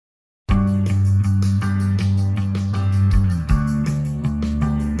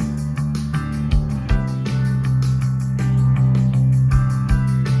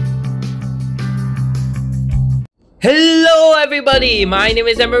Hello everybody, my name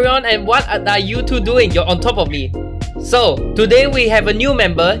is Emerion and what are you two doing? You're on top of me. So, today we have a new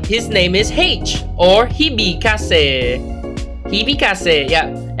member. His name is H or Hibikase. Hibikase, yeah.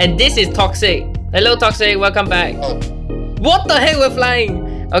 And this is Toxic. Hello Toxic, welcome back. What the heck, we're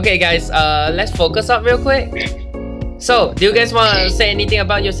flying? Okay guys, let's focus up real quick. So, do you guys want to say anything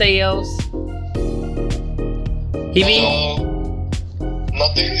about your sales? Hibi?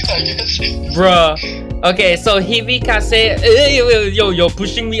 Nothing, I guess. Bruh. Okay, so Hibikase, you're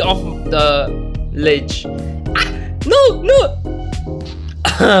pushing me off the ledge. No.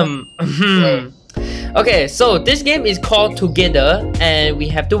 Okay, so this game is called Together, and we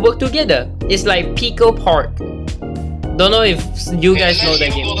have to work together. It's like Pico Park. Don't know if you guys know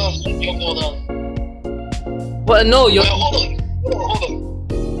that game. You go down. What? No, you. Hold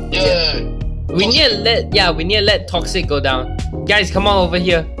on. Yeah. We need to let Toxic go down. Guys, come on over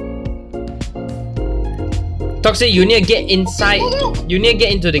here. Toxic, you need to get inside. You need to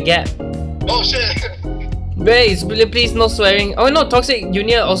get into the gap. Oh shit. Guys, please no swearing. Oh no, Toxic, you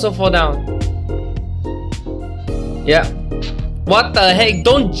need to also fall down. Yeah. What the heck?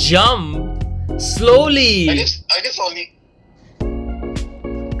 Don't jump. Slowly. I guess only.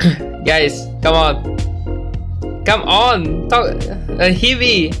 Guys, come on. Come on.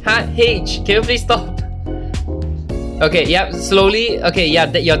 Hibi, H, can you please stop? Okay, yeah, slowly. Okay,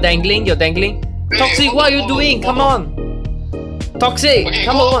 yeah, you're dangling. Toxic, what are you doing? Come on. Toxic, okay,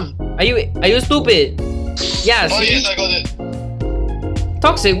 come on. Are you stupid? Yeah, Oh see? yes, I got it.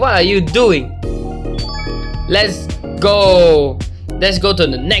 Toxic, what are you doing? Let's go. Let's go to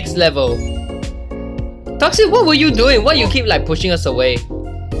the next level. Toxic, what were you doing? Why you keep like pushing us away?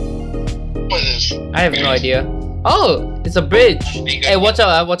 What is this? I have no idea. Oh, it's a bridge. Hey, watch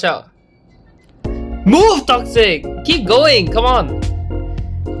out, watch out. Move, Toxic! Keep going, come on.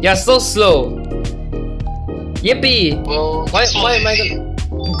 You're so slow. Yippee! Well, Why am I gonna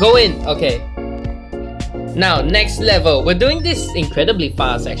go in? Okay. Now, next level. We're doing this incredibly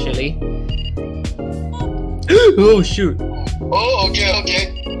fast, actually. Oh shoot. Oh, okay.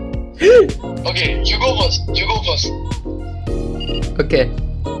 Okay, you go first. Okay.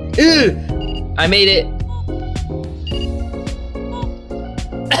 I made it.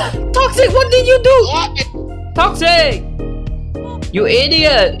 Toxic, what did you do? What? Toxic! You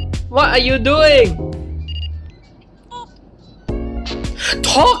idiot! What are you doing?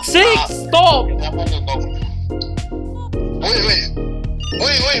 Toxic! Stop!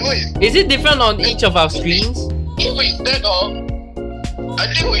 Wait. Is it different on each of our screens? Wait, that I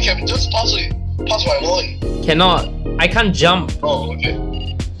think we can just pass by one. Cannot. I can't jump. Oh, okay.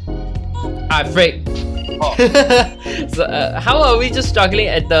 Ah, frick. Oh. So, how are we just struggling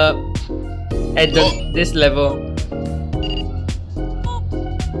at this level?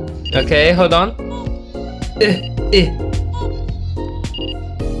 Okay, hold on.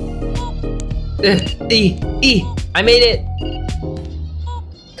 I made it.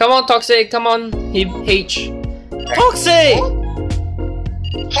 Come on, Toxic. Come on, H. Toxic!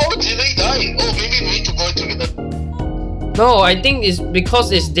 How did they die? Oh, maybe we need to go together. No, I think it's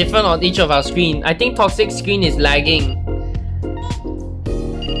because it's different on each of our screen. I think Toxic's screen is lagging.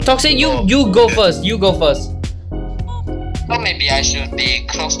 Toxic, you go first. You go first. So maybe I should be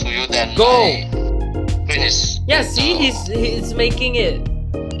close to you then. Go. Finish. Yeah, see, he's making it.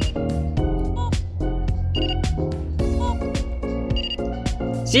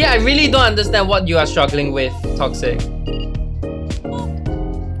 See, I really don't understand what you are struggling with, Toxic.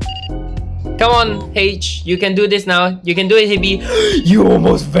 Come on, H, you can do this now. You can do it, Hibi. You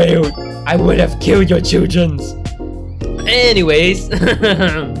almost failed. I would have killed your childrens. Anyways.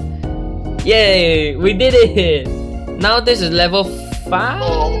 Yay, we did it. Now this is level 5.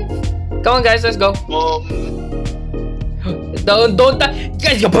 Come on, guys, let's go. Don't die.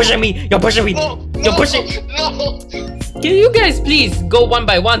 Guys, you're pushing me. You're pushing me. No. Can you guys please go one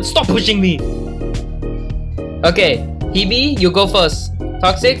by one? Stop pushing me. Okay, Hibi, you go first.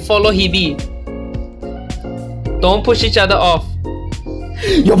 Toxic, follow Hibi. Don't push each other off.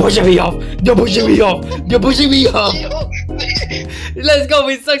 You're pushing me off. Let's go.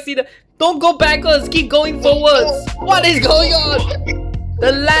 We succeeded. Don't go backwards. Keep going forwards. What is going on?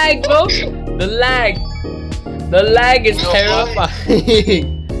 The lag, bro. The lag is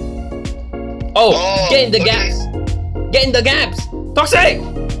terrifying. Oh, get in the gaps. Get in the gaps. Toxic!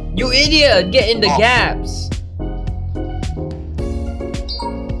 You idiot. Get in the gaps.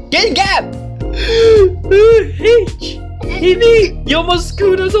 Get in gap. H. Hibi, you almost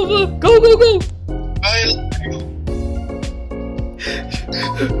screwed us over. Go.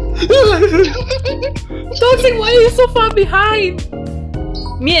 Toxic, why are you so far behind?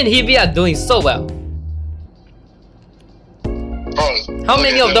 Me and Hibi are doing so well. Bro. How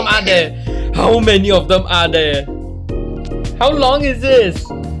many of them are there? How many of them are there? How long is this?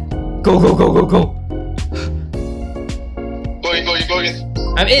 Go, go, go, go, go. Going.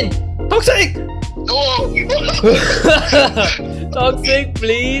 I'm in. Toxic! No. Toxic,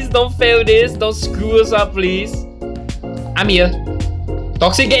 please don't fail this. Don't screw us up, please. I'm here.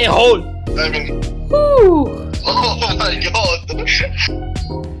 Toxic, get a hold. I'm in. Woo. Oh my god.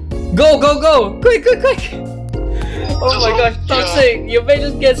 Go, go, go. Quick, quick, quick. Oh my gosh, Toxic, you may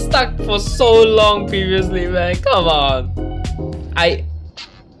just get stuck for so long previously, man. Come on. Bro.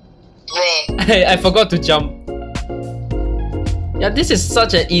 I forgot to jump. Yeah, this is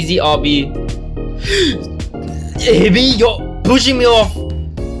such an easy obby. Hibi, you're pushing me off.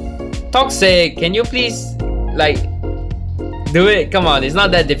 Toxic, can you please, like, do it? Come on, it's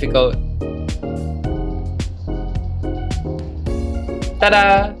not that difficult.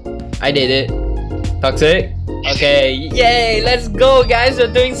 Ta-da! I did it. Toxic. Okay, yay! Let's go, guys.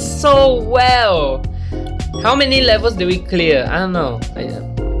 We're doing so well. How many levels did we clear? I don't know.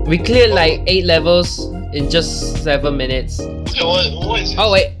 We cleared like 8 levels in just 7 minutes. Okay, what is it?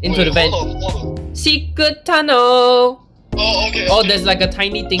 Oh wait, into the vent. Hold on. Secret tunnel. Oh, okay. Oh, there's like a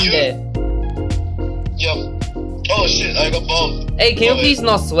tiny thing there. Yeah. Oh shit, I got bombed. Hey, can you please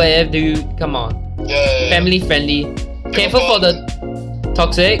not swear, dude? Come on. Yeah. Family friendly. Careful for the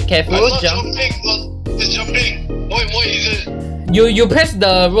Toxic. Careful, jump. It's jumping. Wait, what is it? You press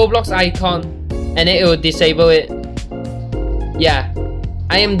the Roblox icon and then it will disable it. Yeah.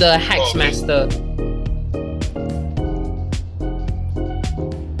 I am the hacks master.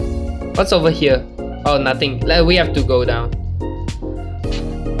 What's over here? Oh, nothing. We have to go down.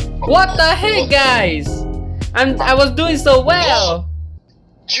 What the heck, guys? I was doing so well.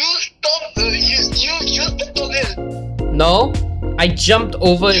 You stopped. You stepped on it. No, I jumped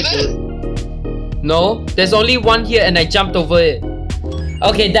over it. Dude. No, there's only one here, and I jumped over it.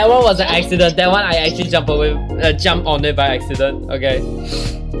 Okay, that one was an accident. That one I actually jumped on it by accident. Okay.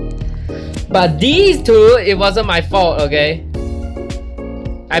 But these two, it wasn't my fault. Okay.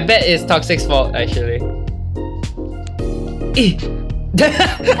 I bet it's Toxic's fault actually.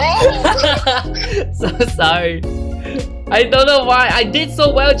 So sorry. I don't know why. I did so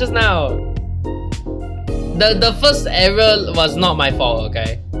well just now. The first error was not my fault,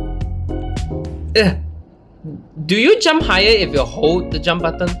 okay? Do you jump higher if you hold the jump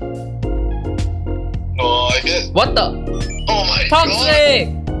button? No, I did. What the? Oh my Toxic!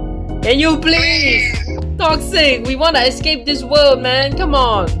 God. Can you please? Toxic, we wanna escape this world, man. Come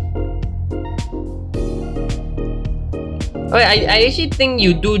on. Okay, I actually think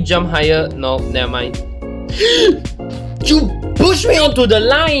you do jump higher. No, never mind. You push me onto the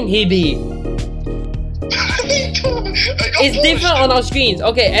line, Hibi. It's different on our screens.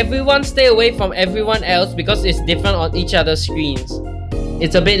 Okay, everyone stay away from everyone else because it's different on each other's screens.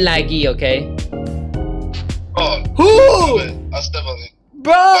 It's a bit laggy, okay? Oh. Who? I'll step on it.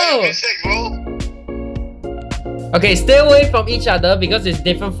 Bro! Bro! Okay, stay away from each other because it's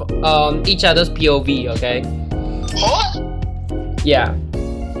different from each other's POV, okay? What? Yeah.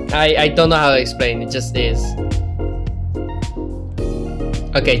 I don't know how to explain, it just is.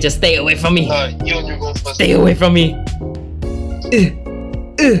 Okay, just stay away from me. You go first. Stay away from me.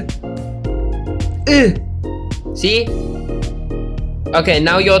 See? Okay,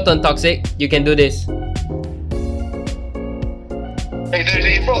 now your turn, Toxic. You can do this. Hey, there's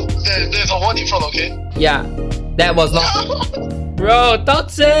in front. There's a one in front, okay? Yeah, that was not. Bro,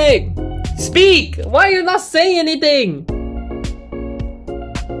 Toxic! Speak! Why are you not saying anything?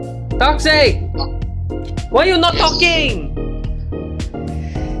 Toxic! Why are you not talking?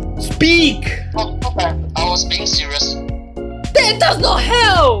 Speak! I was being serious. That does not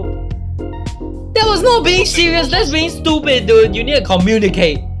help! That was not being serious, that's being stupid, dude. You need to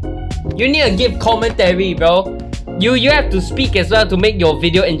communicate. You need to give commentary, bro. You have to speak as well to make your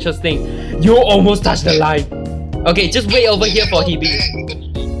video interesting. You almost touched the line. Okay, just wait over here for Hibi.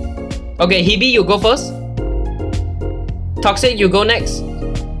 Okay, Hibi, you go first. Toxic, you go next.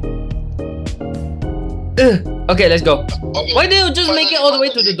 Okay, let's go. Okay. Why didn't you just make it all the way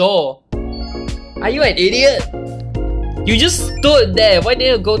to the door? Are you an idiot? You just stood there. Why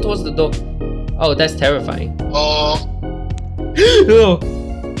didn't you go towards the door? Oh, that's terrifying. No.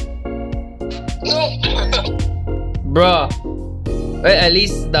 Bruh. Well, at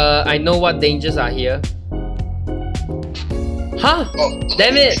least I know what dangers are here. Huh? Oh.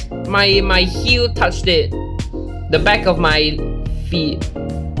 Damn it! My heel touched it. The back of my feet.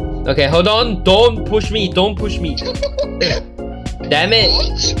 Okay, hold on. Don't push me. Don't push me. Damn it.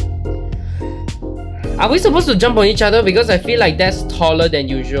 What? Are we supposed to jump on each other? Because I feel like that's taller than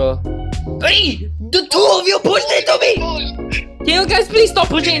usual. Hey! The two of you pushed into me! Can you guys please stop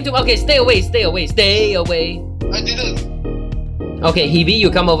pushing into? Okay, stay away, stay away, stay away. I didn't. Okay, Hebe,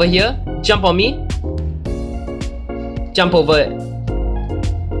 you come over here. Jump on me. Jump over it.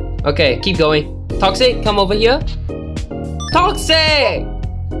 Okay, keep going. Toxic, come over here. Toxic!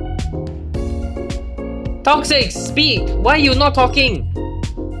 Toxic, speak. Why are you not talking?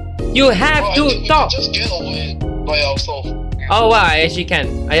 You have to talk. Just get away by ourselves. Oh wow, I actually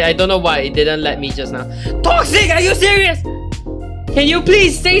can. I don't know why it didn't let me just now. Toxic, are you serious? Can you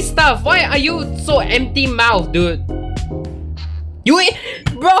please say stuff? Why are you so empty mouth, dude? You ain't,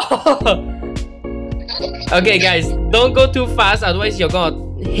 bro. Okay, guys, don't go too fast. Otherwise, you're gonna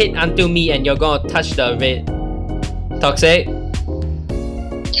hit until me and you're gonna touch the red. Toxic.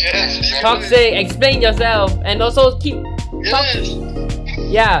 Yes. Toxic, explain yourself and also keep. Yes.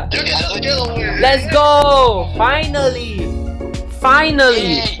 Yeah. You can just get away. Let's go. Finally.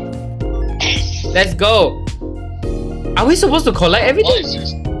 Finally. Let's go. Are we supposed to collect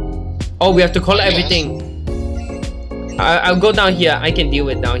everything? Oh, we have to collect everything. I'll go down here. I can deal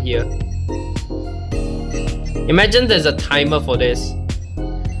with down here. Imagine there's a timer for this.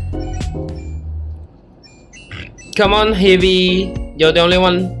 Come on, Heavy. You're the only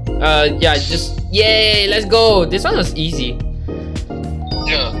one. Yeah, just yay. Let's go. This one was easy.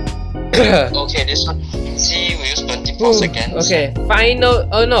 Yeah. Okay, this one. See, we use 24 seconds. Okay, final.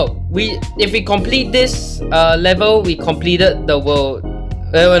 Oh no, if we complete this level, we completed the world.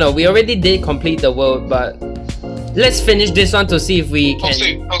 No, we already did complete the world, but let's finish this one to see if we can.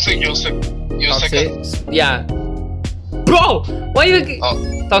 Toxic, you're second. Yeah. Bro, why you?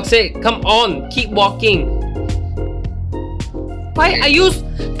 Toxic, come on, keep walking. Why are you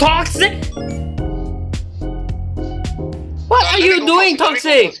toxic? What are you doing,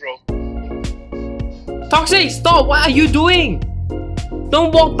 Toxic? Toxic, stop! What are you doing?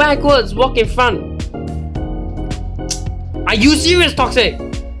 Don't walk backwards, walk in front. Are you serious, Toxic?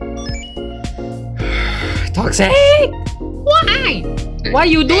 Toxic! Why? Why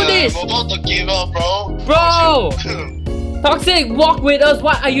you do this? I'm about to give up, bro. Bro! Toxic, walk with us.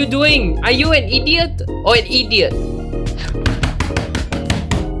 What are you doing? Are you an idiot or an idiot?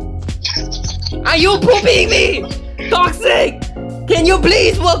 Are you pooping me? Toxic! Can you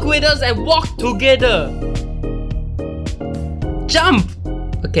please walk with us and walk together? Jump!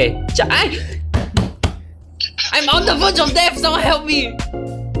 Okay, I'm on the verge of death, someone help me!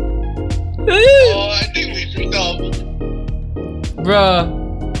 Oh, I think we should up. Bruh.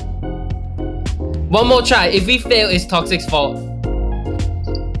 One more try, if we fail, it's Toxic's fault.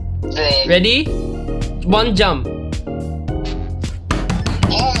 Bro. Ready? One jump. Oh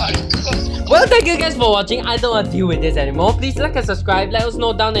my god. Well, thank you guys for watching. I don't want to deal with this anymore. Please like and subscribe. Let us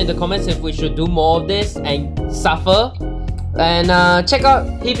know down in the comments if we should do more of this and suffer. And check out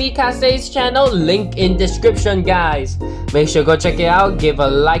Hibikase's channel, link in description, guys. Make sure go check it out. Give a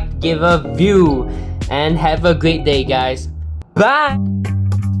like, give a view, and have a great day, guys. Bye.